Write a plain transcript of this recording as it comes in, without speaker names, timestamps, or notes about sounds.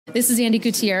This is Andy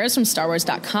Gutierrez from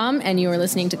StarWars.com, and you are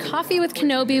listening to Coffee with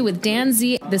Kenobi with Dan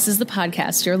Z. This is the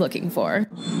podcast you're looking for.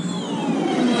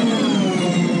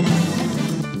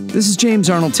 This is James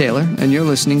Arnold Taylor, and you're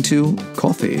listening to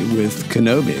Coffee with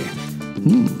Kenobi.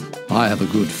 I have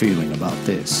a good feeling about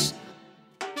this.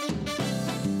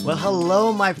 Well,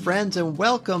 hello, my friends, and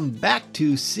welcome back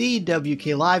to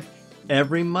CWK Live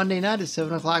every Monday night at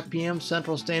 7 o'clock p.m.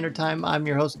 Central Standard Time. I'm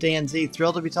your host, Dan Z.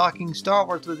 Thrilled to be talking Star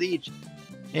Wars with each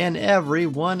and every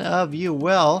one of you.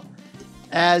 Well,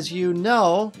 as you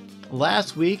know,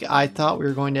 last week I thought we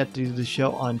were going to have to do the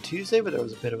show on Tuesday, but there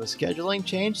was a bit of a scheduling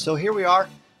change. So here we are,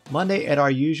 Monday at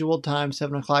our usual time,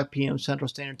 7 o'clock p.m. Central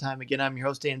Standard Time. Again, I'm your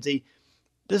host, Dan Z.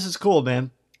 This is cool,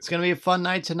 man. It's going to be a fun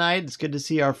night tonight. It's good to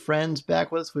see our friends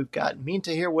back with us. We've got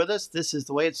Minta here with us. This is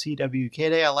the way it's CWK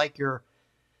Day. I like your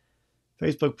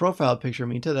Facebook profile picture,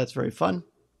 Minta. That's very fun.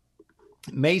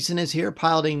 Mason is here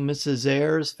piloting Mrs.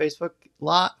 Ayer's Facebook.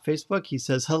 He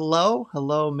says,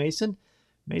 hello, Mason.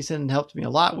 Mason helped me a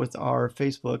lot with our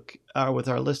Facebook, with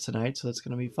our list tonight, so that's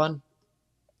going to be fun.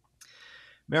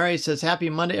 Mary says, happy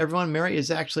Monday, everyone. Mary is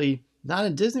actually not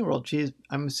in Disney World.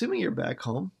 I'm assuming you're back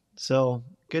home, so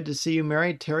good to see you,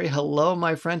 Mary. Terry, hello,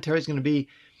 my friend. Terry's going to be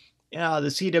the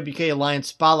CWK Alliance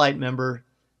Spotlight member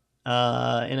in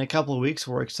a couple of weeks.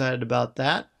 We're excited about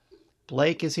that.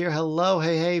 Blake is here. Hello.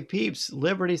 Hey, peeps.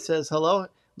 Liberty says hello.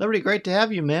 Liberty, great to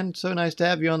have you, man. So nice to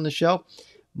have you on the show.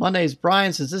 Mondays,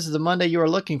 Brian says, this is the Monday you are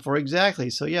looking for. Exactly.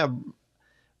 So, yeah,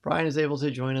 Brian is able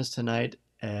to join us tonight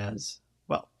as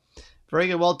well. Very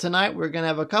good. Well, tonight we're going to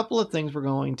have a couple of things we're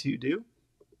going to do.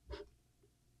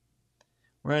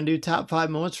 We're going to do top 5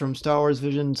 moments from Star Wars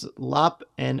Vision's Lop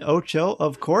Ocho,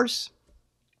 of course.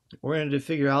 We're going to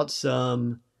figure out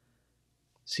some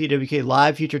CWK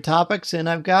Live future topics, and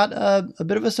I've got a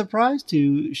bit of a surprise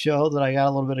to show that I got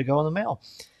a little bit ago in the mail.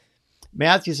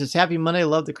 Matthew says, happy Monday.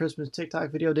 Love the Christmas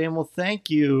TikTok video, Dan. Well, thank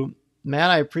you, Matt.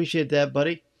 I appreciate that,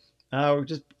 buddy. We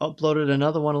just uploaded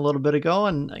another one a little bit ago,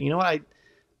 and you know what?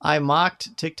 I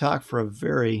mocked TikTok for a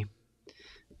very,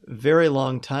 very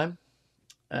long time,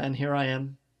 and here I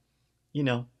am,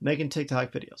 making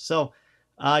TikTok videos. So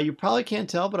you probably can't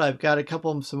tell, but I've got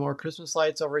some more Christmas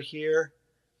lights over here.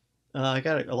 I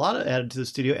got a lot added to the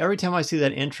studio. Every time I see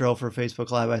that intro for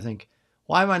Facebook Live, I think,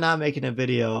 why am I not making a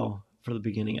video for the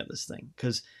beginning of this thing?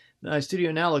 Because my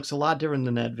studio now looks a lot different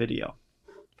than that video,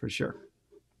 for sure.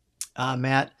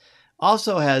 Matt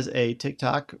also has a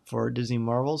TikTok for Disney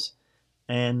Marvels,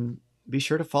 and be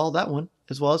sure to follow that one,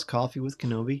 as well as Coffee with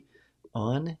Kenobi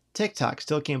on TikTok.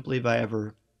 Still can't believe I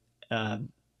ever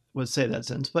would say that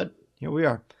sentence, but here we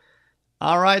are.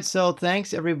 All right, so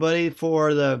thanks, everybody,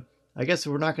 for I guess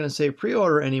we're not going to say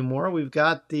pre-order anymore. We've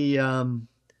got the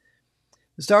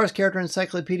Star Wars Character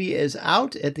Encyclopedia is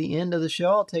out at the end of the show.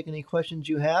 I'll take any questions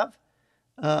you have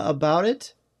about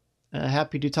it.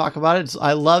 Happy to talk about it.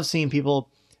 I love seeing people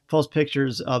post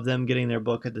pictures of them getting their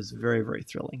book. It is very, very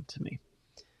thrilling to me.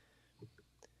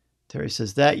 Terry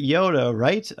says, that Yoda,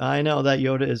 right? I know that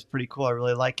Yoda is pretty cool. I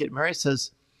really like it. Mary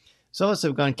says, some of us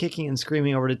have gone kicking and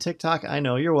screaming over to TikTok. I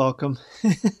know. You're welcome.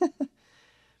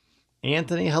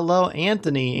 Anthony, hello,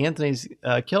 Anthony. Anthony's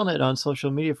killing it on social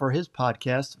media for his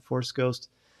podcast, Force Ghost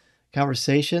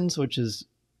Conversations, which is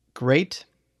great.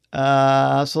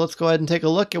 So let's go ahead and take a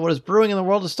look at what is brewing in the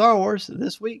world of Star Wars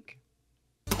this week.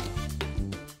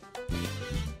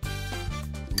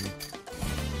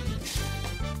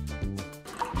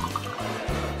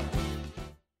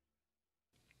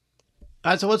 All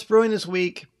right, so what's brewing this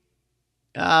week?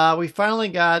 We finally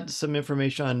got some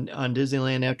information on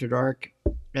Disneyland After Dark.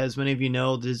 As many of you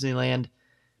know, Disneyland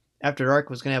After Dark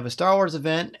was going to have a Star Wars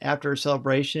event after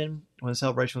Celebration, when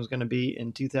Celebration was going to be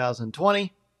in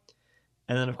 2020.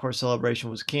 And then, of course, Celebration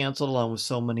was canceled along with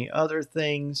so many other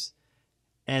things.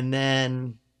 And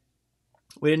then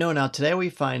we didn't know. Now, today we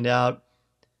find out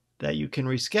that you can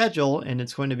reschedule, and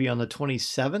it's going to be on the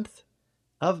 27th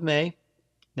of May.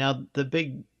 Now, the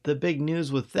big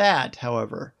news with that,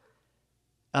 however,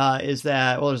 is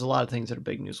that, well, there's a lot of things that are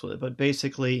big news with it, but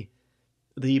basically,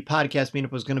 the podcast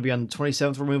meetup was going to be on the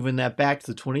 27th. We're moving that back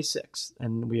to the 26th.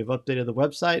 And we have updated the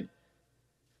website.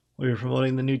 We were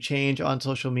promoting the new change on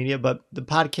social media. But the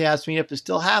podcast meetup is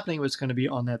still happening. But it's going to be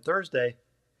on that Thursday,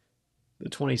 the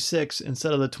 26th,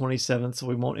 instead of the 27th. So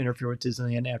we won't interfere with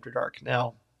Disneyland After Dark.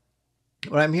 Now,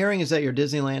 what I'm hearing is that your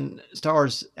Disneyland Star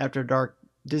Wars After Dark,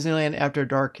 Disneyland After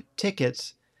Dark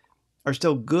tickets are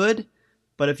still good.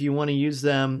 But if you want to use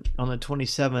them on the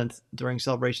 27th during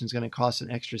Celebration, it's going to cost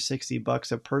an extra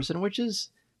 $60 a person, which is,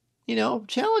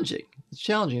 challenging. It's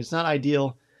challenging. It's not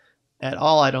ideal at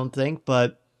all, I don't think,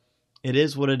 but it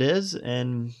is what it is.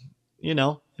 And,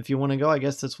 if if you want to go, I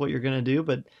guess that's what you're going to do.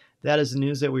 But that is the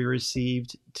news that we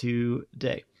received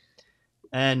today.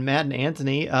 And Matt and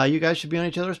Anthony, you guys should be on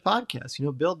each other's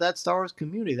podcasts. Build that Star Wars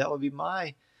community. That would be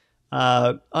my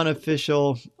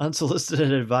unofficial,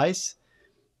 unsolicited advice.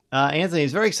 Anthony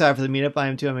is very excited for the meetup. I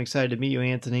am too. I'm excited to meet you,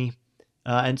 Anthony.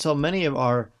 And so many of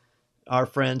our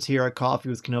friends here at Coffee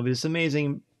with Kenobi, this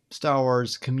amazing Star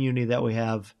Wars community that we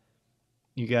have.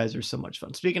 You guys are so much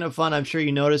fun. Speaking of fun, I'm sure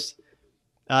you noticed,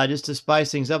 just to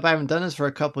spice things up, I haven't done this for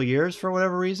a couple years for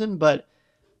whatever reason, but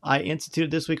I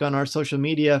instituted this week on our social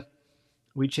media.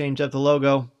 We changed up the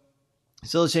logo.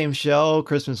 Still the same show,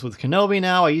 Christmas with Kenobi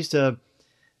now. I used to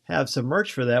have some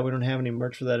merch for that. We don't have any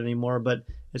merch for that anymore, but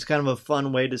it's kind of a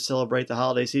fun way to celebrate the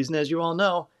holiday season. As you all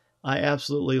know, I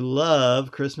absolutely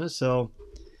love Christmas, so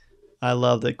I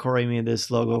love that Corey made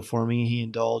this logo for me. He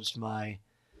indulged my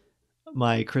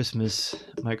Christmas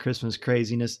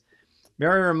craziness.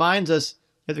 Mary reminds us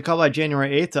you have to call by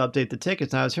January 8th to update the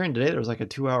tickets. Now, I was hearing today there was like a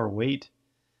 2-hour wait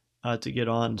to get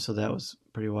on, so that was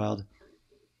pretty wild.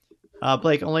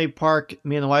 Blake, only park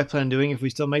me and the wife plan on doing if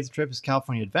we still make the trip is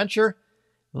California Adventure.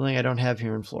 The only thing I don't have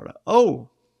here in Florida. Oh,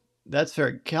 that's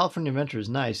fair. California Adventure is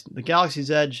nice. The Galaxy's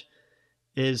Edge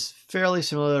is fairly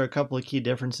similar. There are a couple of key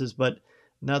differences, but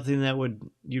nothing that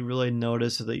you really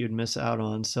notice or that you'd miss out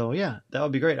on. So yeah, that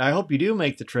would be great. I hope you do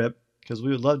make the trip because we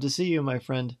would love to see you, my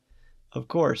friend. Of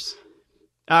course.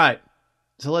 All right,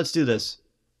 so let's do this.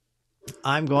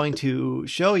 I'm going to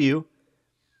show you.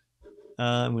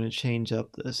 I'm going to change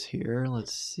up this here.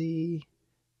 Let's see.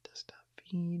 Desktop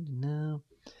feed now.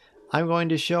 I'm going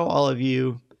to show all of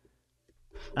you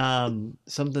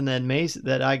something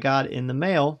that I got in the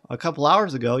mail a couple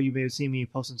hours ago. You may have seen me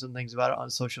posting some things about it on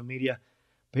social media.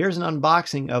 But here's an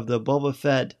unboxing of the Boba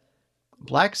Fett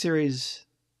Black Series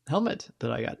helmet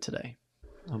that I got today.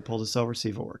 I'll pull this over, see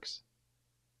if it works.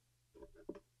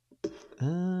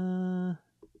 There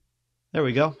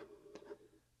we go.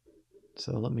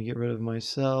 So let me get rid of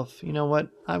myself. You know what?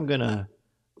 I'm gonna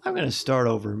start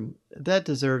over. That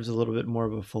deserves a little bit more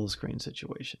of a full screen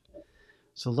situation.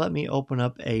 So let me open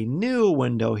up a new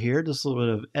window here. Just a little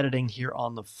bit of editing here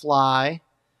on the fly.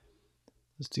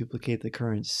 Let's duplicate the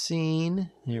current scene.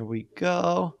 Here we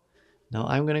go. Now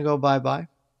I'm gonna go bye-bye.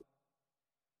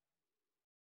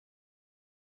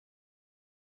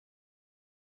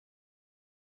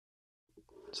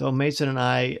 So Mason and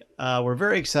I were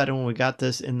very excited when we got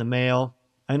this in the mail.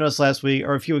 I noticed last week,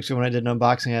 or a few weeks ago when I did an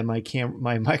unboxing, I had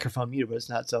my microphone muted, but it's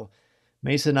not. So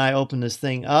Mason and I opened this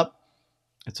thing up.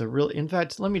 It's a really, in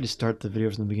fact, let me just start the video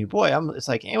from the beginning. Boy, it's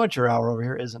like amateur hour over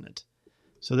here, isn't it?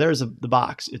 So there's the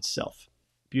box itself.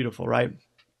 Beautiful, right?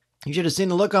 You should have seen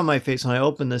the look on my face when I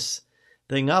opened this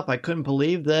thing up. I couldn't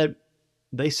believe that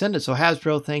they sent it. So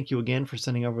Hasbro, thank you again for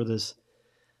sending over this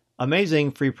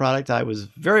amazing free product. I was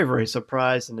very, very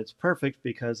surprised, and it's perfect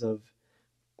because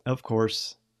of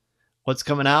course, what's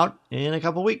coming out in a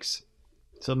couple weeks.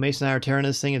 So Mason and I are tearing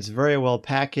this thing. It's very well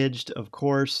packaged, of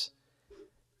course.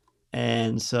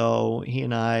 And so he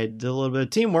and I did a little bit of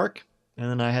teamwork, and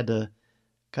then I had to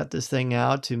cut this thing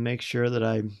out to make sure that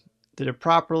I did it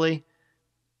properly.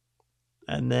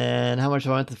 And then how much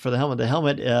I went for the helmet. The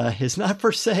helmet is not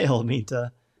for sale. I mean,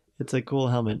 it's a cool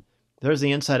helmet. There's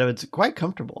the inside of it. It's quite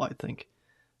comfortable, I think.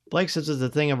 Blake says it's a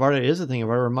thing of art. It is a thing of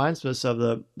art. It reminds us of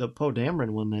the Poe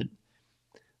Dameron one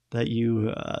that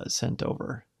you sent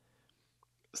over.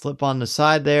 Slip on the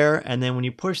side there, and then when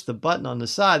you push the button on the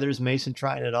side, there's Mason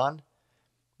trying it on.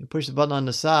 You push the button on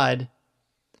the side,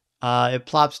 it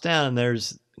plops down, and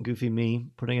there's Goofy me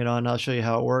putting it on. I'll show you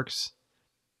how it works.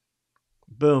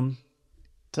 Boom.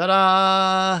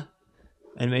 Ta-da!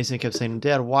 And Mason kept saying,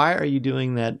 Dad, why are you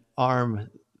doing that arm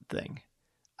thing?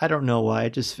 I don't know why.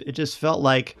 It just felt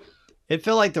like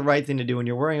the right thing to do when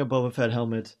you're wearing a Boba Fett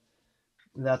helmet.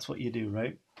 That's what you do,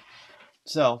 right?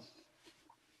 So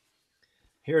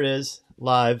here it is,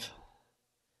 live.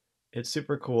 It's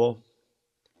super cool.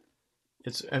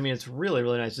 It's really,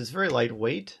 really nice. It's very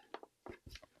lightweight.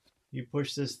 You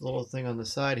push this little thing on the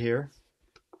side here,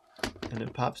 and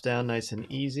it pops down nice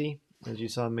and easy, as you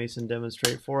saw Mason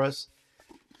demonstrate for us.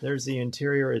 There's the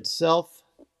interior itself.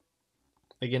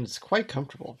 Again, it's quite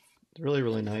comfortable. It's really,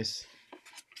 really nice.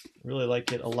 Really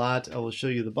like it a lot. I will show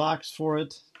you the box for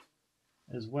it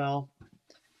as well,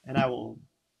 and I will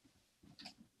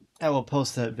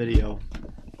post that video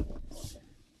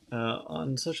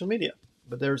on social media.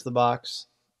 But there's the box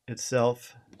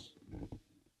itself.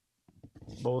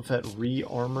 Boba Fett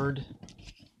re-armored.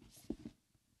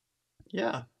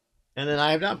 Yeah. And then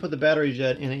I have not put the batteries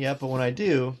in it yet, but when I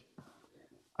do,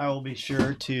 I will be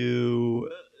sure to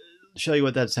show you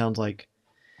what that sounds like.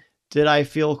 Did I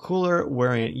feel cooler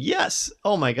wearing it? Yes.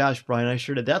 Oh my gosh, Brian, I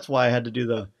sure did. That's why I had to do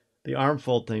the arm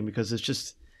fold thing, because it's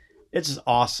just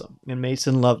awesome. And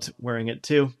Mason loved wearing it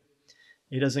too.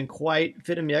 It doesn't quite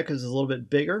fit him yet because it's a little bit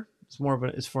bigger.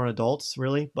 It's for adults,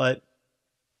 really. But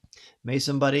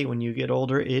Mason, buddy, when you get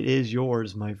older, it is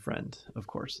yours, my friend, of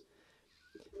course.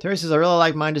 Terry says, I really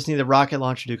like mine, just need the rocket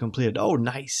launcher to complete it. Oh,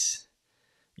 nice.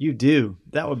 You do.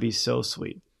 That would be so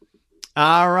sweet.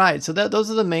 All right. So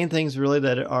those are the main things really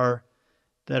that are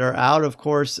out. Of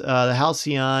course, the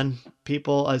Halcyon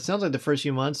people, it sounds like the first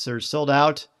few months are sold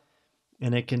out,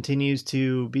 and it continues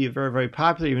to be very, very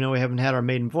popular, even though we haven't had our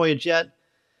maiden voyage yet.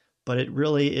 But it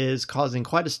really is causing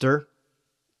quite a stir.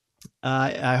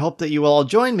 I hope that you will all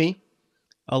join me,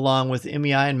 along with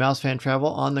MEI and Mouse Fan Travel,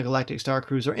 on the Galactic Star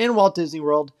Cruiser in Walt Disney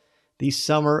World the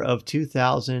summer of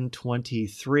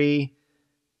 2023.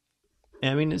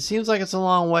 I mean, it seems like it's a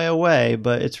long way away,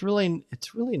 but it's really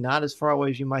not as far away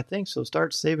as you might think. So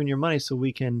start saving your money so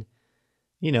we can,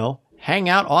 hang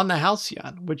out on the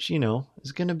Halcyon, which,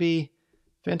 is going to be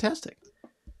fantastic.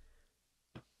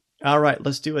 All right,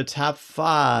 let's do a top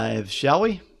 5, shall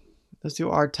we? Let's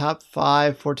do our top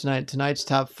 5 for tonight. Tonight's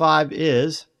top 5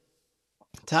 is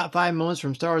top 5 moments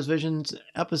from Star Wars Visions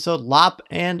episode Lop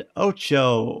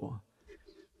Ocho.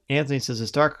 Anthony says the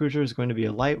Star Cruiser is going to be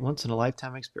a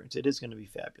once-in-a-lifetime experience. It is going to be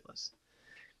fabulous.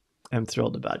 I'm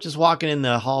thrilled about it. Just walking in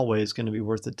the hallway is going to be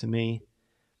worth it to me.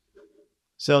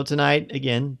 So tonight,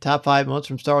 again, top 5 moments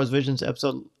from Star Wars Visions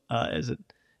episode. Is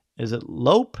it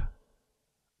Lop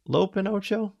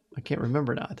Ocho? I can't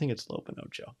remember now. I think it's Lop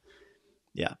Ocho.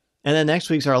 Yeah. And then next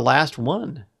week's our last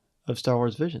one of Star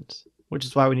Wars Visions, which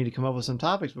is why we need to come up with some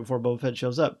topics before Boba Fett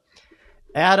shows up.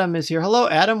 Adam is here. Hello,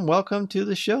 Adam. Welcome to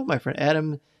the show, my friend.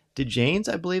 Adam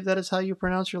DeJanes, I believe that is how you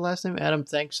pronounce your last name. Adam,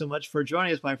 thanks so much for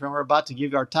joining us, my friend. We're about to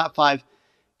give you our top 5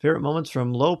 favorite moments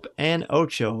from Lop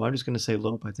Ocho. I'm just going to say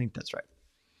Lop. I think that's right.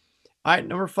 All right,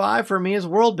 number 5 for me is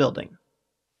world building.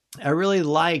 I really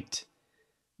liked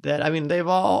that. I mean, they've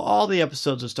all the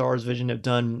episodes of Star Wars Vision have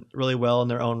done really well in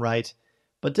their own right,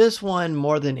 but this one,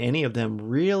 more than any of them,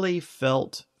 really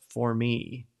felt for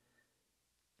me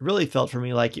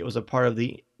like it was a part of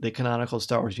the canonical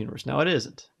Star Wars universe. Now, it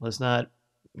isn't. Let's not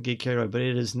get carried away, but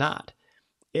it is not.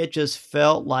 It just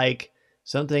felt like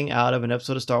something out of an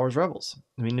episode of Star Wars Rebels.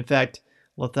 I mean, in fact,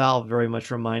 Lothal very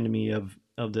much reminded me of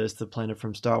this, the planet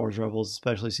from Star Wars Rebels,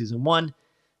 especially season 1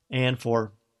 and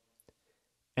 4.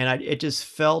 And it just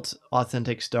felt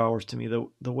authentic Star Wars to me.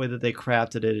 The way that they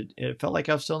crafted it, it felt like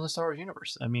I was still in the Star Wars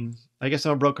universe. I mean, I guess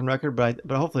I'm a broken record, but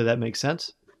hopefully that makes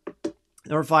sense.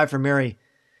 Number 5 for Mary.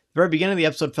 The very beginning of the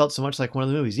episode felt so much like one of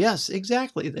the movies. Yes,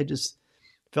 exactly. It just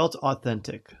felt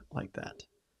authentic like that.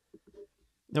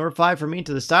 Number 5 for me,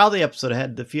 to the style of the episode, it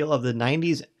had the feel of the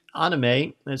 90s anime,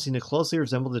 and it seemed to closely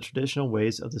resemble the traditional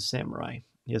ways of the samurai.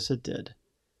 Yes, it did.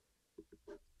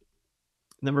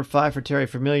 Number 5 for Terry,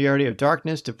 familiarity of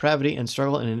darkness, depravity, and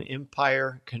struggle in an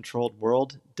Empire-controlled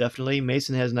world. Definitely.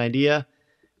 Mason has an idea.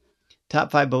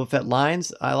 Top 5 Boba Fett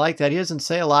lines. I like that. He doesn't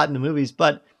say a lot in the movies,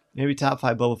 but maybe top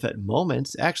 5 Boba Fett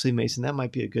moments. Actually, Mason, that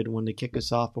might be a good one to kick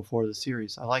us off before the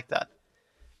series. I like that.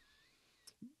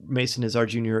 Mason is our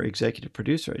junior executive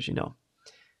producer, as you know.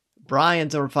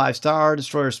 Brian's number 5, Star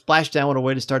Destroyer splashdown. What a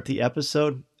way to start the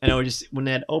episode. I know, just when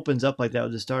that opens up like that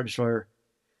with the Star Destroyer,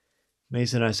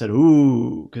 Mason and I said,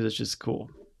 ooh, because it's just cool.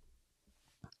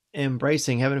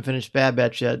 Embracing, haven't finished Bad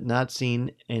Batch yet, not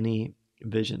seen any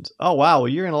Visions. Oh, wow, well,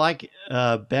 you're going to like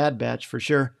Bad Batch for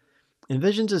sure. And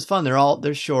Visions is fun.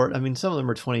 They're short. I mean, some of them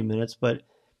are 20 minutes, but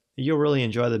you'll really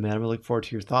enjoy them, man. I look forward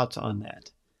to your thoughts on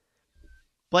that.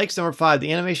 Blake's number 5,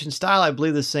 the animation style. I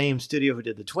believe the same studio who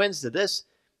did The Twins did this.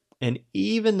 And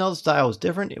even though the style was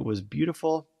different, it was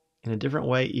beautiful in a different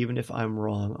way, even if I'm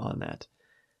wrong on that.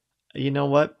 You know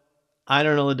what? I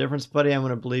don't know the difference, buddy. I'm going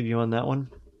to believe you on that one.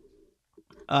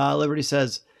 Liberty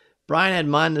says, Brian had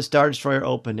mine the Star Destroyer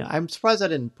open. I'm surprised I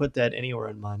didn't put that anywhere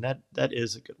in mine. That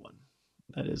is a good one.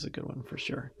 That is a good one for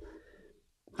sure.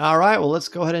 All right, well, let's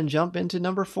go ahead and jump into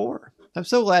number 4. I'm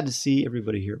so glad to see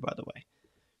everybody here, by the way.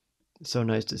 It's so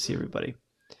nice to see everybody.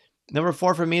 Number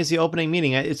 4 for me is the opening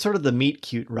meeting. It's sort of the meet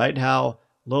cute, right? How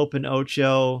Lop and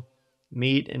Ocho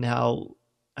meet and how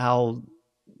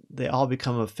they all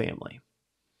become a family.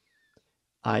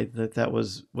 I thought that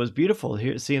was beautiful,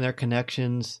 here, seeing their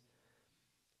connections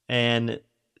and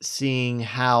seeing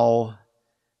how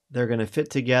they're going to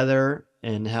fit together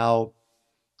and how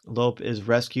Lop is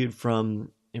rescued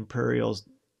from Imperial's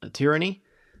tyranny.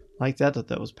 Like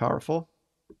that was powerful.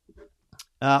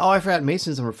 I forgot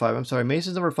Mason's number 5. I'm sorry.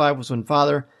 Mason's number 5 was when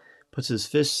Father puts his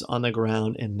fists on the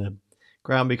ground and the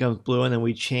ground becomes blue, and then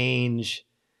we change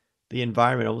the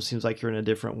environment almost seems like you're in a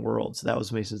different world. So that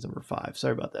was Mason's number 5.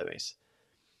 Sorry about that, Mace.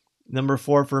 Number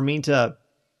 4 for Minta.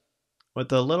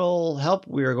 With a little help,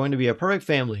 we are going to be a perfect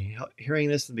family. Hearing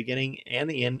this at the beginning and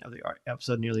the end of the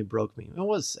episode nearly broke me. It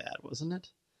was sad, wasn't it?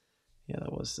 Yeah,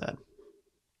 that was sad.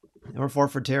 Number 4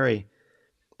 for Terry.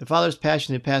 The father's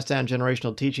passion to pass down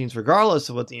generational teachings regardless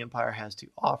of what the Empire has to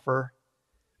offer.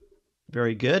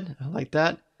 Very good. I like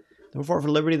that. Number 4 for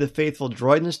Liberty, the faithful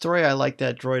droid in the story. I like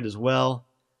that droid as well.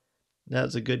 That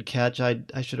was a good catch. I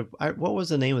should have... what was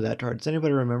the name of that droid? Does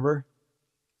anybody remember?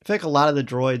 I feel like a lot of the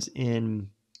droids in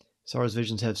Star Wars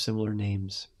Visions have similar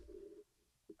names.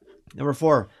 Number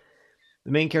 4.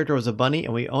 The main character was a bunny,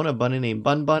 and we own a bunny named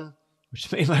Bun Bun,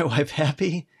 which made my wife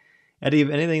happy. Eddie, if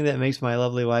anything that makes my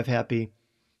lovely wife happy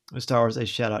with Star Wars, a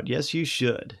shout out. Yes, you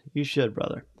should. You should,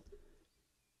 brother.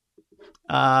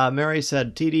 Mary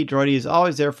said, TD Droidy is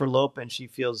always there for Lop, and she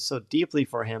feels so deeply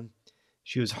for him.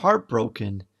 She was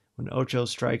heartbroken when Ocho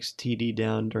strikes TD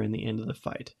down during the end of the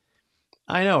fight.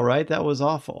 I know, right? That was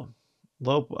awful.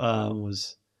 Lop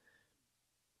was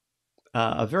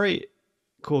a very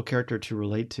cool character to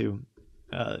relate to.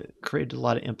 Created a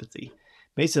lot of empathy.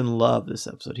 Mason loved this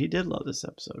episode. He did love this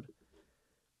episode.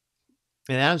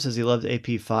 And Adam says he loved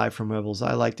AP5 from Rebels.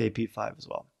 I liked AP5 as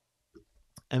well.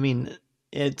 I mean,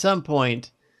 at some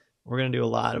point, we're going to do a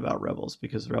lot about Rebels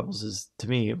because Rebels is, to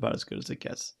me, about as good as it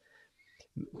gets.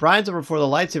 Brian's over for the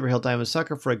lightsaber hilt. I'm a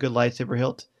sucker for a good lightsaber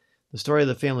hilt. The story of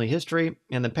the family history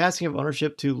and the passing of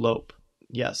ownership to Lop.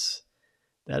 Yes,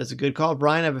 that is a good call,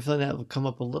 Brian. I have a feeling that will come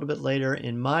up a little bit later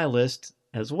in my list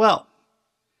as well.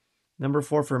 Number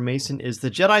 4 for Mason is the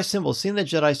Jedi symbol. Seeing the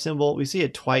Jedi symbol, we see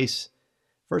it twice.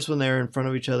 First when they're in front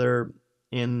of each other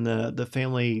in the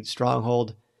family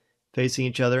stronghold, facing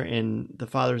each other, and the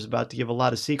father is about to give a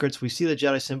lot of secrets. We see the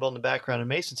Jedi symbol in the background, and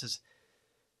Mason says,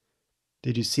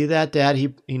 "Did you see that, Dad?"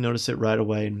 He noticed it right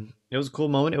away, and it was a cool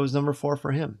moment. It was number 4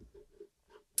 for him.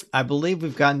 I believe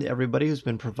we've gotten to everybody who's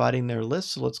been providing their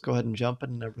list, so let's go ahead and jump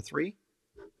into number 3.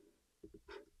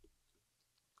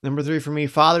 Number 3 for me,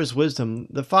 Father's Wisdom.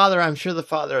 The father, I'm sure the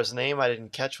father has a name. I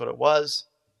didn't catch what it was.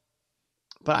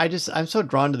 But I'm so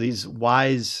drawn to these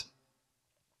wise,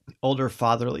 older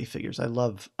fatherly figures. I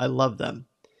love them.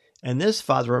 And this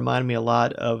father reminded me a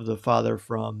lot of the father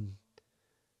from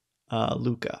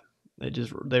Luca.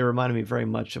 They reminded me very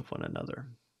much of one another,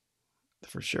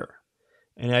 for sure.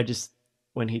 And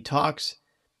when he talks,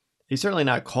 he's certainly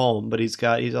not calm, but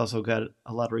he's also got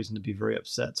a lot of reason to be very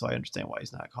upset. So I understand why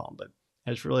he's not calm. But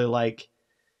I just really like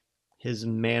his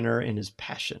manner and his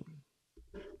passion.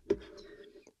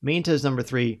 Minta's number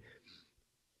 3.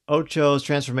 Ocho's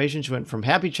transformation. She went from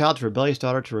happy child to rebellious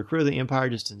daughter to recruit of the Empire.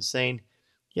 Just insane.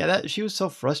 Yeah, she was so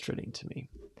frustrating to me.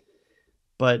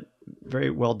 But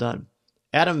very well done.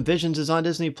 Adam, Visions is on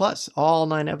Disney Plus. All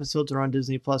 9 episodes are on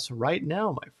Disney Plus right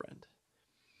now, my friend.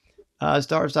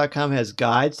 StarWars.com has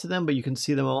guides to them, but you can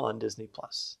see them all on Disney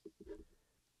Plus.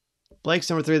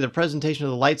 Blake's number 3. The presentation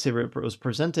of the lightsaber was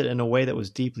presented in a way that was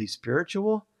deeply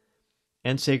spiritual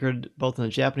and sacred, both in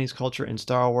the Japanese culture and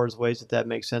Star Wars ways, if that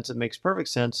makes sense. It makes perfect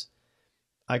sense.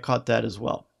 I caught that as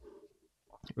well.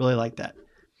 Really like that.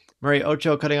 Mary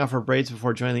Ocho cutting off her braids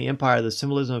before joining the Empire. The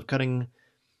symbolism of cutting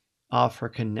off her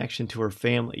connection to her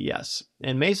family. Yes.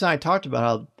 And Mason and I talked about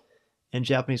how in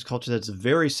Japanese culture that's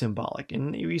very symbolic.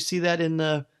 And we see that in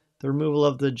the removal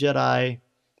of the Jedi,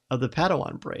 of the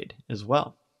Padawan braid as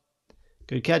well.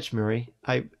 Good catch, Mary.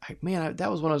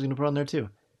 That was one I was going to put on there too.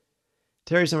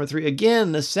 Terry's number 3.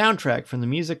 Again, the soundtrack from the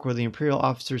music where the Imperial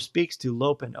officer speaks to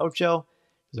Lop and Ocho.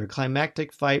 Their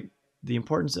climactic fight. The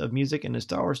importance of music in a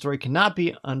Star Wars story cannot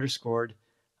be underscored.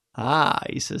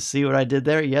 He says, see what I did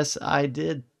there? Yes, I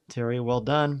did, Terry. Well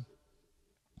done.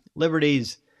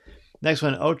 Liberties. Next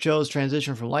one, Ocho's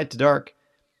transition from light to dark.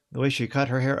 The way she cut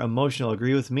her hair, emotional.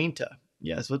 Agree with Minta.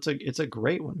 Yes, it's a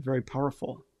great one. Very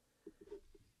powerful.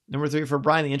 Number 3 for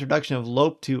Brian, the introduction of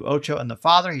Lop to Ocho and the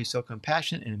father. He's so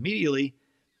compassionate and immediately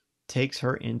takes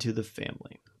her into the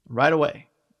family. Right away.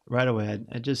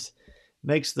 It just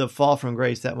makes the fall from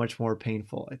grace that much more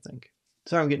painful, I think.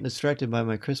 Sorry, I'm getting distracted by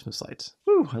my Christmas lights.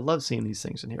 Woo, I love seeing these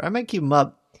things in here. I might keep them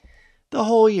up the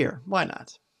whole year. Why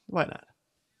not?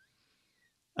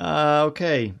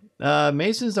 Okay.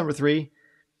 Mason's number 3.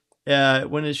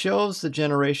 When it shows the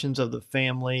generations of the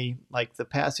family, like the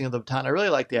passing of the baton, I really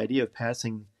like the idea of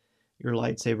passing your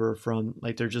lightsaber from,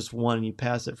 like, there's just one and you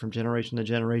pass it from generation to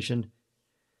generation.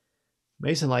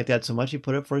 Mason liked that so much he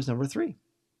put it for his number 3.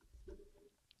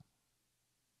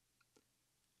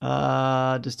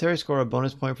 Does Terry score a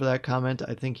bonus point for that comment?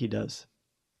 I think he does.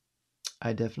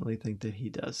 I definitely think that he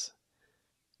does.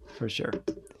 For sure.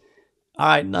 All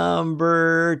right,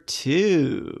 number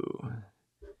 2.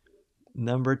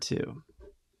 Number two.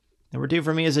 Number two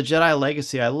for me is a Jedi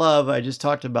Legacy I love. I just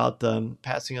talked about the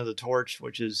passing of the torch,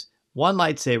 which is one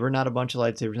lightsaber, not a bunch of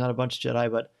lightsabers, not a bunch of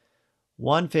Jedi, but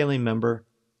one family member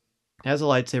has a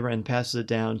lightsaber and passes it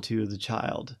down to the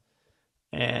child.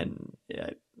 And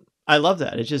I love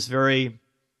that. It's just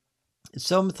it's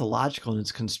so mythological in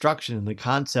its construction and the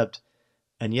concept.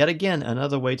 And yet again,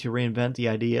 another way to reinvent the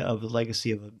idea of the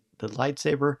legacy of the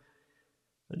lightsaber,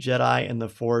 the Jedi, and the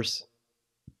Force,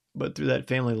 but through that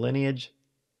family lineage.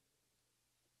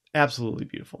 Absolutely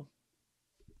beautiful.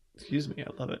 Excuse me, I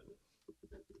love it.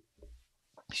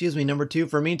 Excuse me, number two,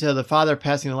 for Minta, the father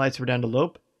passing the lightsaber down to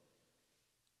Lop.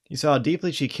 He saw how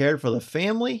deeply she cared for the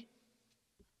family,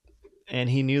 and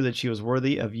he knew that she was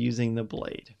worthy of using the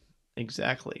blade.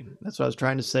 Exactly. That's what I was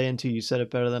trying to say until you said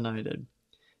it better than I did.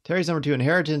 Terry's number two,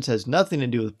 inheritance has nothing to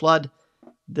do with blood.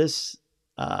 This,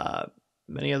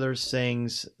 many other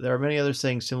sayings, there are many other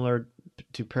sayings similar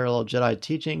to parallel Jedi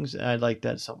teachings, and I like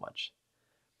that so much.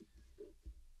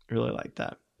 Really like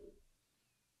that.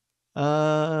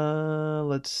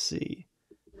 Let's see.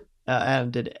 Adam,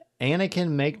 did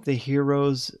Anakin make the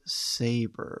hero's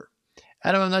saber?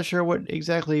 Adam, I'm not sure what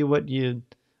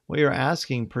you're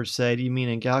asking per se. Do you mean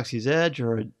in Galaxy's Edge,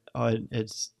 or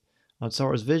it's on Star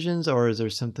Wars Visions, or is there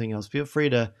something else? Feel free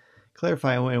to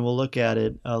clarify, and we'll look at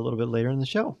it a little bit later in the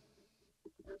show.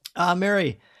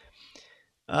 Mary,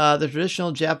 the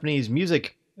traditional Japanese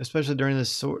music, especially during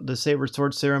the saber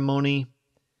sword ceremony.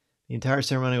 The entire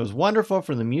ceremony was wonderful,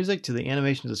 from the music to the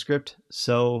animation to the script.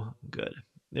 So good.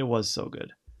 It was so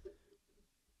good.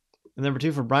 And number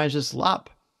two for Brian is just Lop.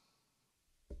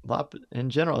 Lop in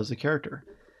general as a character.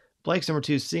 Blake's number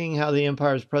two, seeing how the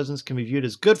Empire's presence can be viewed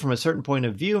as good from a certain point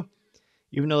of view.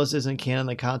 Even though this isn't canon,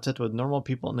 the concept with normal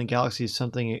people in the galaxy is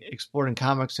something explored in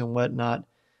comics and whatnot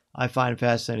I find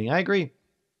fascinating. I agree.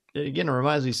 Again, it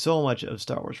reminds me so much of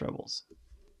Star Wars Rebels.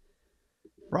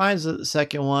 Brian's the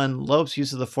second one. Lop's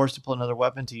use of the Force to pull another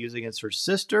weapon to use against her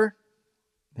sister.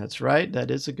 That's right. That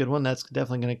is a good one. That's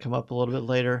definitely going to come up a little bit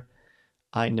later.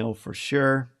 I know for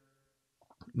sure.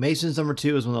 Mason's number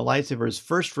two is when the lightsaber is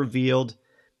first revealed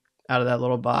out of that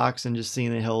little box and just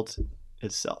seeing the hilt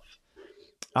itself.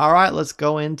 All right, let's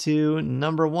go into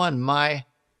number one. My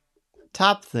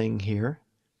top thing here.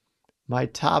 My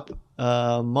top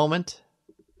moment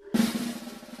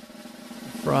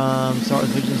from Star Wars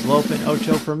Visions, Lop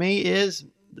Ocho for me is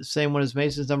the same one as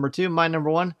Mason's number two. My number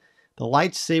one, the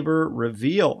lightsaber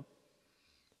reveal.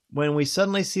 When we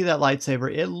suddenly see that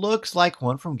lightsaber, it looks like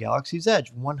one from Galaxy's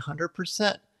Edge,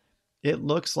 100%.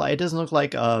 It doesn't look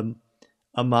like a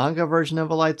manga version of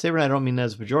a lightsaber, and I don't mean that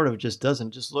as pejorative, it just doesn't.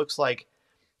 It just looks like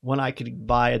one I could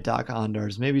buy at Doc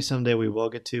Ondar's. Maybe someday we will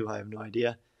get to, I have no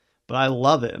idea. But I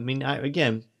love it. I mean,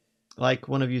 again, like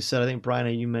one of you said, I think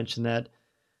Brian, you mentioned that.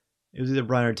 It was either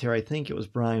Brian or Terry. I think it was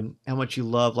Brian. How much you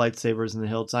love lightsabers and the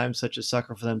hilts. I'm such a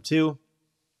sucker for them too.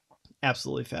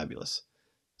 Absolutely fabulous.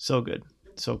 So good.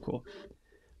 So cool.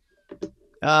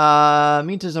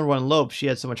 Minta's number one, Lop. She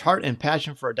had so much heart and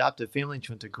passion for adoptive family, and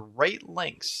she went to great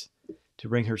lengths to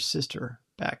bring her sister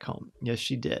back home. Yes,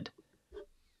 she did.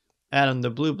 Adam, the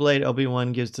blue blade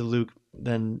Obi-Wan gives to Luke.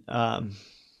 Then,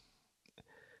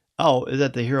 is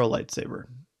that the hero lightsaber?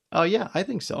 Oh yeah, I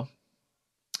think so.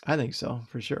 I think so,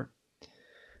 for sure.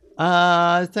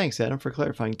 Thanks, Adam, for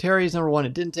clarifying. Terry's number one,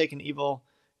 it didn't take an evil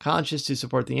conscience to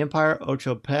support the Empire.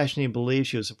 Ocho passionately believed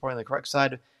she was supporting the correct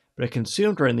side, but it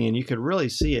consumed her in the end. You could really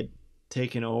see it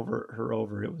taking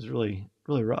over. It was really,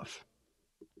 really rough.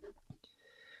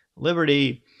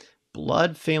 Liberty,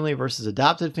 blood family versus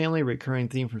adopted family, recurring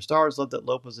theme from Star Wars. Love that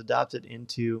Lop was adopted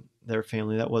into their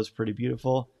family. That was pretty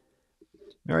beautiful.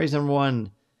 Mary's number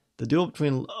one, the duel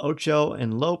between Ocho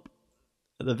and Lop.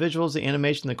 The visuals, the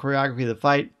animation, the choreography of the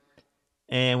fight.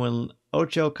 And when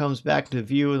Ocho comes back to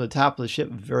view in the top of the ship,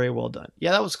 very well done.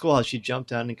 Yeah, that was cool how she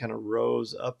jumped down and kind of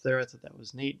rose up there. I thought that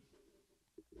was neat.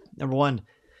 Number one,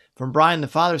 from Brian, the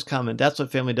father's comment, that's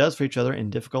what family does for each other in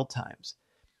difficult times.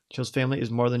 Shows family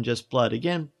is more than just blood.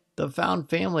 Again, the found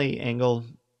family angle,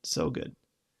 so good.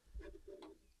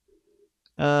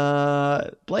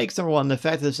 Blake's number one, the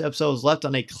fact that this episode was left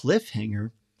on a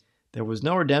cliffhanger. There was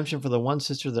no redemption for the one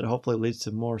sister that hopefully leads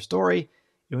to more story.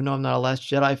 Even though I'm not a Last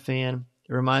Jedi fan,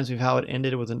 it reminds me of how it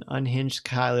ended with an unhinged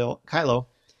Kylo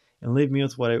and leave me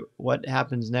with what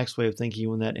happens next way of thinking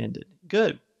when that ended.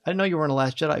 Good. I didn't know you weren't a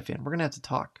Last Jedi fan. We're going to have to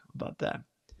talk about that.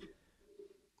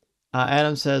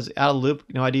 Adam says, out of the loop,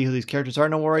 no idea who these characters are.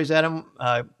 No worries, Adam.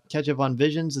 Catch up on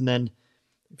Visions, and then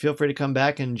feel free to come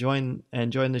back and join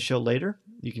the show later.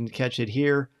 You can catch it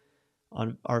here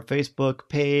on our Facebook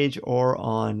page or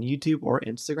on YouTube or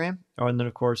Instagram. And then,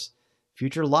 of course,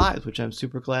 future lives, which I'm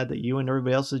super glad that you and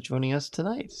everybody else is joining us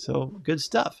tonight. So good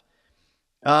stuff.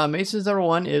 Mason's number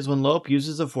 1 is when Lop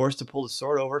uses the Force to pull the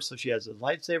sword over, so she has a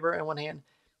lightsaber in one hand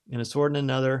and a sword in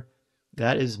another.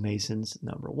 That is Mason's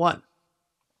number 1.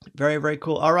 Very, very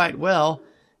cool. All right, well,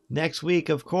 next week,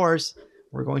 of course,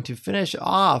 we're going to finish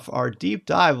off our deep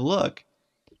dive look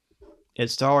at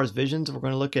Star Wars Visions. We're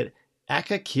going to look at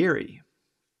Akakiri.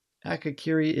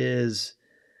 Akakiri is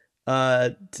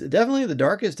definitely the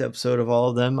darkest episode of all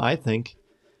of them, I think.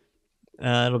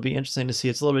 It'll be interesting to see.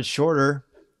 It's a little bit shorter,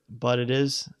 but it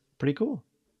is pretty cool.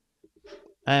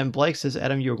 And Blake says,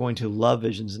 Adam, you're going to love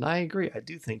Visions. And I agree. I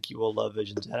do think you will love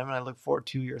Visions, Adam, and I look forward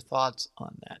to your thoughts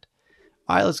on that.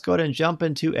 All right, let's go ahead and jump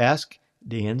into Ask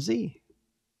Dan Z.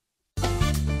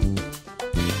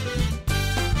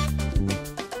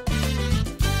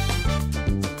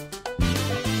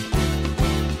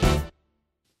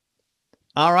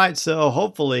 All right, so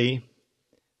hopefully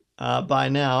by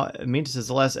now, Minta says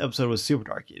the last episode was super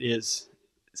dark. It is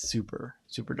super,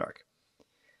 super dark.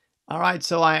 All right,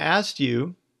 so I asked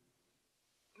you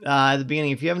at the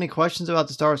beginning if you have any questions about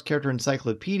the Star Wars Character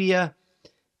Encyclopedia.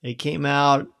 It came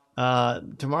out,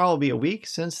 tomorrow will be a week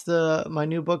since my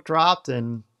new book dropped,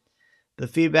 and the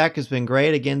feedback has been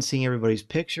great. Again, seeing everybody's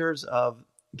pictures of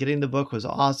getting the book was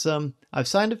awesome. I've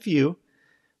signed a few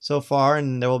so far,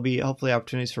 and there will be hopefully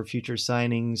opportunities for future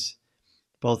signings,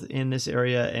 both in this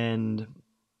area and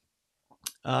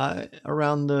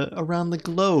around the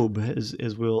globe, as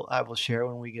I will share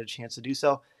when we get a chance to do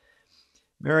so.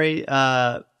 Mary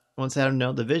wants Adam to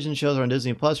know the Vision shows are on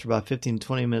Disney Plus for about 15 to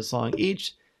 20 minutes long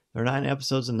each. There are 9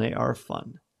 episodes and they are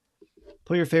fun.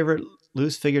 Put your favorite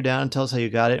loose figure down and tell us how you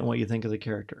got it and what you think of the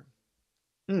character.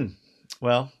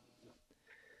 Well,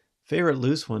 favorite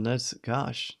loose one. That's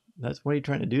what are you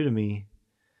trying to do to me?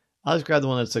 I'll just grab the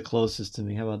one that's the closest to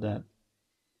me. How about that?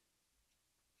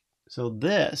 So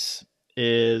this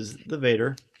is the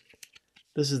Vader.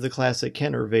 This is the classic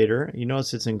Kenner Vader. You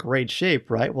notice it's in great shape,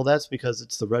 right? Well, that's because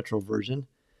it's the retro version.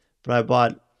 But I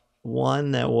bought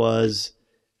one that was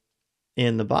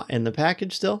in the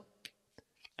package still.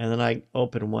 And then I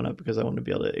opened one up because I wanted to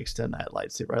be able to extend that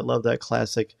lightsaber. I love that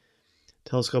classic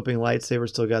telescoping lightsaber.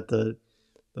 Still got the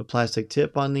plastic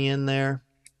tip on the end there.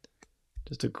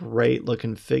 Just a great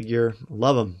looking figure.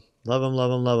 Love him. Love him,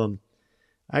 love him, love him.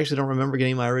 I actually don't remember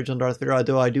getting my original Darth Vader,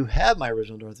 although I do have my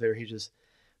original Darth Vader. He's just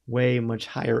way much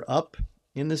higher up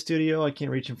in the studio. I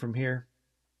can't reach him from here.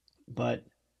 But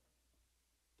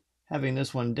having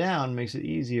this one down makes it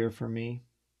easier for me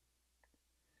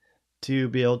to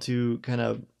be able to kind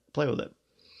of play with it.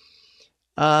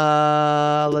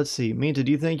 Let's see. Minta,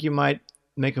 do you think you might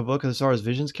make a book of the Star Wars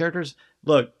Visions characters?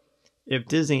 Look, if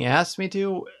Disney asks me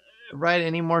to write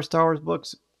any more Star Wars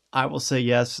books, I will say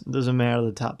yes. Doesn't matter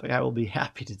the topic. I will be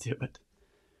happy to do it.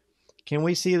 Can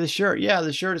we see the shirt? Yeah,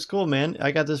 the shirt is cool, man.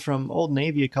 I got this from Old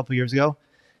Navy a couple years ago.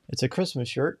 It's a Christmas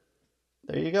shirt.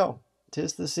 There you go.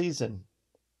 'Tis the season.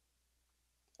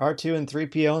 R2 and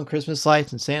 3PO and Christmas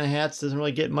lights and Santa hats doesn't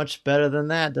really get much better than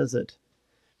that, does it?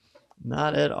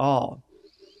 Not at all.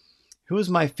 Who is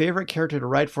my favorite character to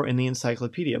write for in the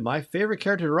Encyclopedia? My favorite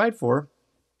character to write for,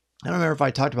 I don't remember if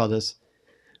I talked about this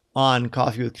on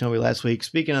Coffee with Kenobi last week.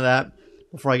 Speaking of that,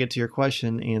 before I get to your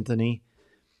question, Anthony,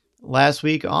 last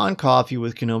week on Coffee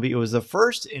with Kenobi, it was the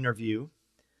first interview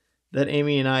that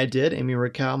Amy and I did. Amy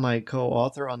Rakow, my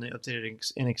co-author on the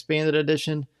updated and expanded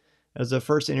edition. It was the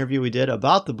first interview we did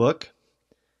about the book,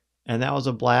 and that was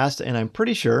a blast. And I'm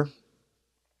pretty sure,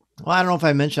 well, I don't know if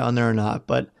I mentioned it on there or not,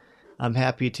 but I'm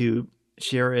happy to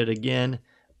share it again.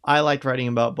 I liked writing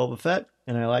about Boba Fett,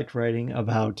 and I liked writing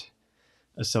about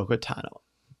Ahsoka Tano,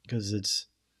 because it's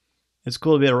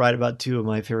cool to be able to write about two of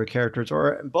my favorite characters.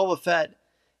 Or Boba Fett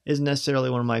isn't necessarily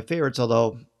one of my favorites,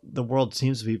 although the world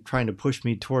seems to be trying to push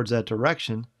me towards that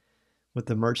direction with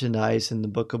the merchandise and the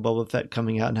book of Boba Fett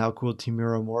coming out and how cool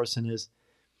Temuera Morrison is.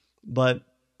 But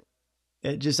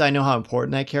I know how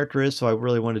important that character is, so I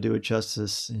really want to do it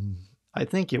justice, and I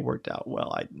think it worked out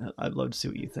well. I'd love to see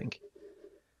what you think.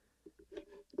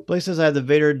 Blake says, I have the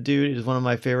Vader dude. It is one of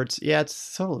my favorites. Yeah, it's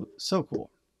so cool.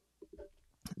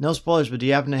 No spoilers, but do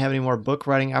you happen to have any more book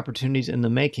writing opportunities in the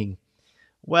making?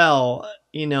 Well,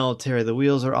 Terry, the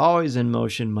wheels are always in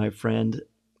motion, my friend.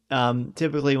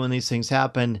 Typically when these things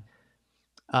happen,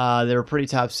 they're pretty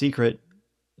top secret.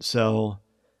 So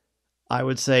I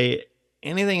would say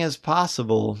anything is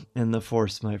possible in the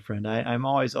Force, my friend. I'm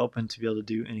always open to be able to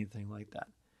do anything like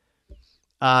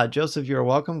that. Joseph, you're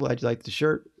welcome. Glad you like the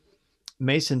shirt.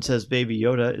 Mason says Baby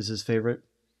Yoda is his favorite.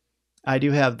 I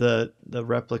do have the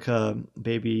replica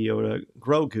Baby Yoda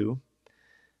Grogu.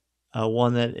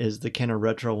 One that is the Kenner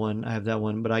Retro one. I have that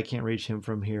one, but I can't reach him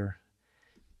from here.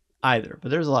 either, but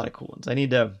there's a lot of cool ones. I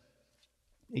need to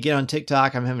get on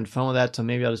TikTok. I'm having fun with that, so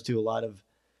maybe I'll just do a lot of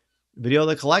video of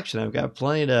the collection. I've got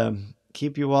plenty to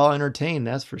keep you all entertained,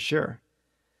 that's for sure.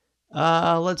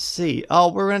 Let's see.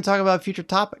 Oh, we're going to talk about future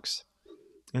topics.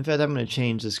 In fact, I'm going to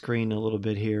change the screen a little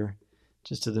bit here,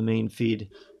 just to the main feed.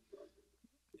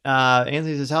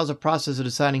 Anthony says, how's the process of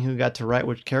deciding who got to write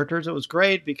which characters? It was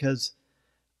great because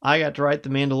I got to write The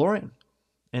Mandalorian,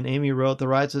 and Amy wrote The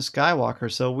Rise of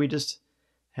Skywalker, so we just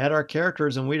had our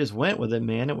characters and we just went with it,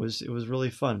 man. It was really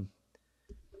fun.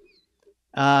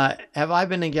 Have I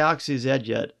been to Galaxy's Edge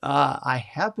yet? I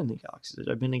have been to Galaxy's Edge.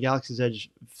 I've been to Galaxy's Edge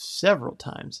several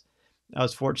times. I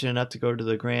was fortunate enough to go to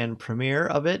the grand premiere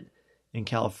of it in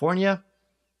California,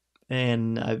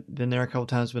 and I've been there a couple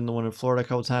times, been to one in Florida a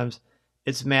couple times.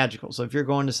 It's magical. So if you're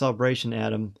going to Celebration,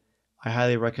 Adam, I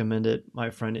highly recommend it, my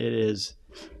friend.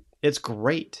 It's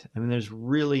great. I mean, there's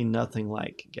really nothing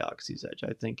like Galaxy's Edge.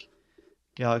 I think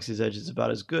Galaxy's Edge is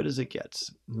about as good as it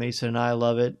gets. Mason and I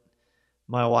love it.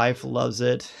 My wife loves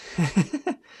it.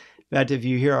 In fact, if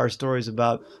you hear our stories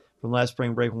about from last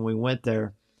spring break when we went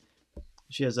there,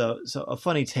 she has a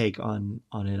funny take on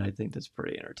it. I think that's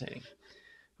pretty entertaining.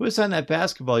 Who assigned that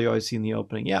basketball you always see in the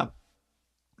opening? Yeah.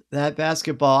 That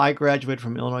basketball, I graduated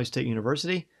from Illinois State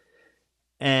University,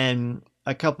 and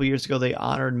a couple years ago they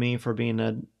honored me for being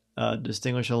a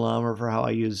distinguished alum, or for how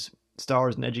I use Star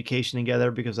Wars and education together,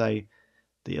 because the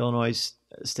Illinois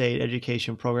State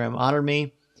education program honored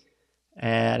me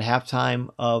at halftime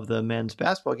of the men's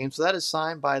basketball game. So that is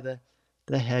signed by the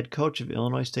head coach of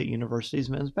Illinois State University's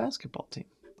men's basketball team.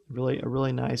 A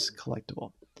really nice collectible.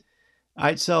 All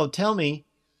right, so tell me,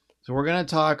 so we're going to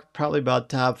talk probably about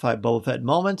top 5 Boba Fett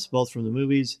moments, both from the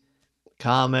movies,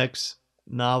 comics,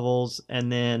 novels,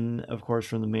 and then, of course,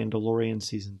 from The Mandalorian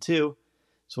Season 2.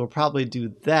 So we'll probably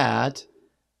do that.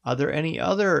 Are there any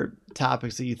other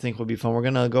topics that you think would be fun? We're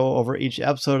going to go over each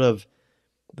episode of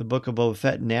the Book of Boba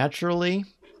Fett naturally.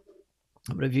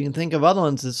 But if you can think of other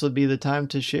ones, this would be the time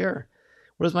to share.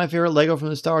 What is my favorite Lego from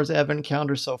the Star Wars Advent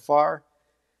calendar so far?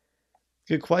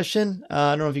 Good question.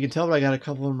 I don't know if you can tell, but I got a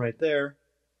couple of them right there.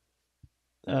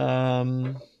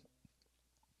 The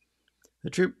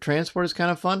troop transport is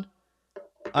kind of fun.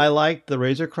 I liked the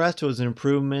Razor Crest. It was an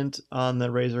improvement on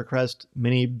the Razor Crest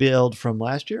mini build from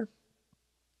last year.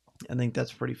 I think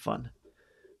that's pretty fun.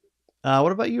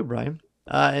 What about you, Brian?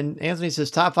 And Anthony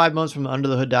says, top 5 moments from the Under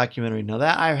the Hood documentary. Now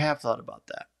that I have thought about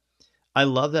that. I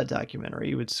love that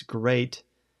documentary. It's great.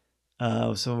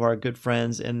 Some of our good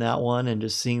friends in that one, and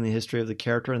just seeing the history of the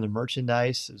character and the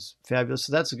merchandise is fabulous.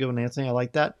 So that's a good one, Anthony. I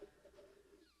like that.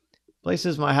 Blake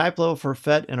says, my hype level for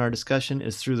Fett in our discussion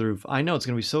is through the roof. I know, it's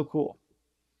going to be so cool.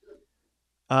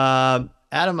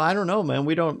 Adam, I don't know, man.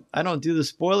 I don't do the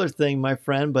spoiler thing, my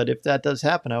friend, but if that does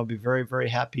happen, I would be very, very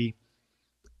happy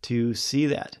to see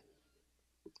that.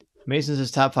 Mason says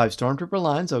top 5 Stormtrooper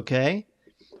lines. Okay.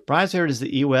 Brian's favorite is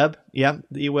the E-Web. Yeah,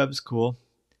 the E-Web's cool.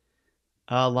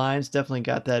 Lines definitely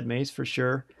got that, Mace, for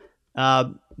sure.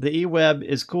 The E-Web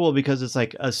is cool because it's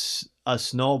like a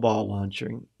snowball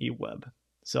launching E-Web.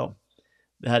 So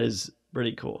that is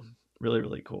pretty cool. Really,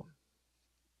 really cool.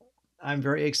 I'm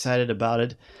very excited about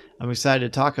it. I'm excited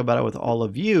to talk about it with all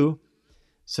of you,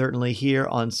 certainly here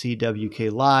on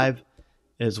CWK Live,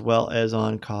 as well as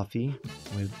on Coffee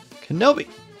with Kenobi.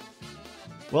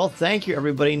 Well, thank you,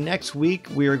 everybody. Next week,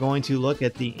 we are going to look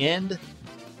at the end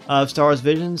of Star Wars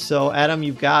Visions. So, Adam,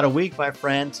 you've got a week, my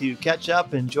friend, to catch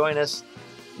up and join us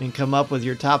and come up with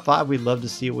your top 5. We'd love to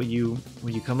see what you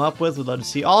come up with. We'd love to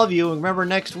see all of you. And remember,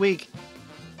 next week,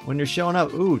 when you're showing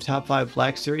up, top 5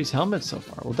 Black Series helmets so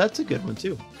far. Well, that's a good one,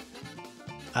 too.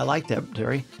 I like that,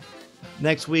 Terry.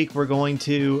 Next week, we're going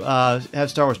to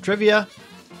have Star Wars trivia.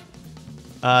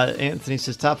 Anthony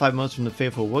says, top 5 moments from the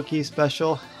Faithful Wookiee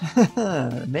special.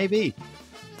 Maybe.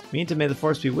 Meantime, may the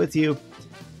Force be with you.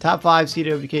 Top 5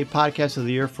 CWK podcast of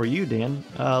the year for you, Dan.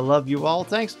 Love you all.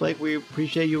 Thanks, Blake. We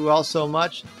appreciate you all so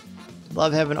much.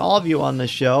 Love having all of you on this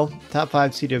show. Top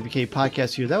 5 CWK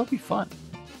podcast year. That would be fun.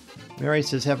 Mary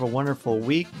says, have a wonderful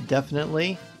week.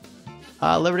 Definitely.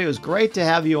 Liberty, it was great to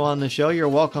have you on the show. You're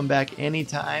welcome back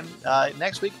anytime.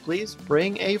 Next week, please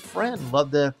bring a friend.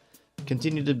 Love to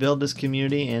continue to build this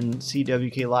community, and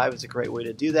CWK Live is a great way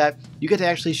to do that. You get to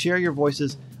actually share your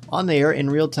voices on the air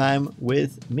in real time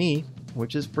with me,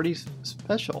 which is pretty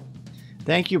special.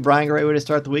 Thank you, Brian. Great way to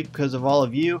start the week because of all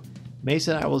of you.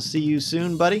 Mason, I will see you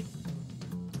soon, buddy.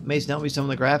 Mason helped me some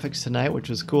of the graphics tonight, which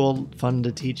was cool. Fun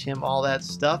to teach him all that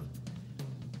stuff.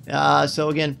 So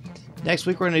again, next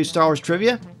week we're going to do Star Wars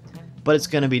trivia, but it's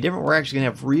going to be different. We're actually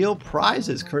going to have real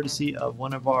prizes courtesy of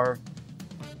one of our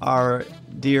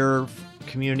dear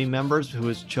community members who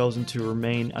has chosen to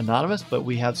remain anonymous, but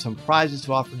we have some prizes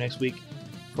to offer next week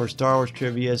for Star Wars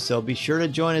trivia. So be sure to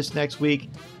join us next week,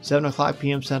 7 o'clock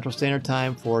p.m. Central Standard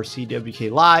Time for CWK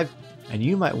Live, and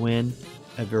you might win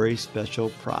a very special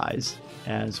prize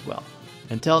as well.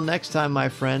 Until next time, my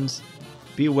friends,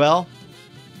 be well,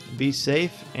 be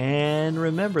safe, and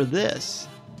remember, this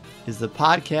is the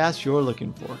podcast you're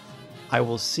looking for. I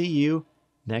will see you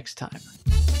next time.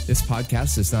 This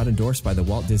podcast is not endorsed by the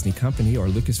Walt Disney Company or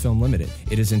Lucasfilm Limited.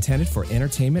 It is intended for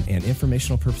entertainment and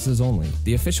informational purposes only.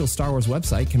 The official Star Wars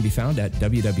website can be found at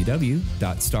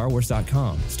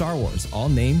www.starwars.com. Star Wars, all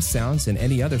names, sounds, and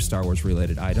any other Star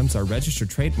Wars-related items are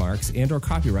registered trademarks and/or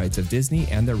copyrights of Disney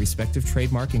and their respective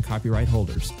trademark and copyright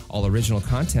holders. All original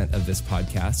content of this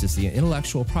podcast is the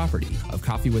intellectual property of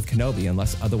Coffee with Kenobi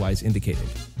unless otherwise indicated.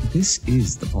 This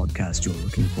is the podcast you're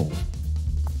looking for.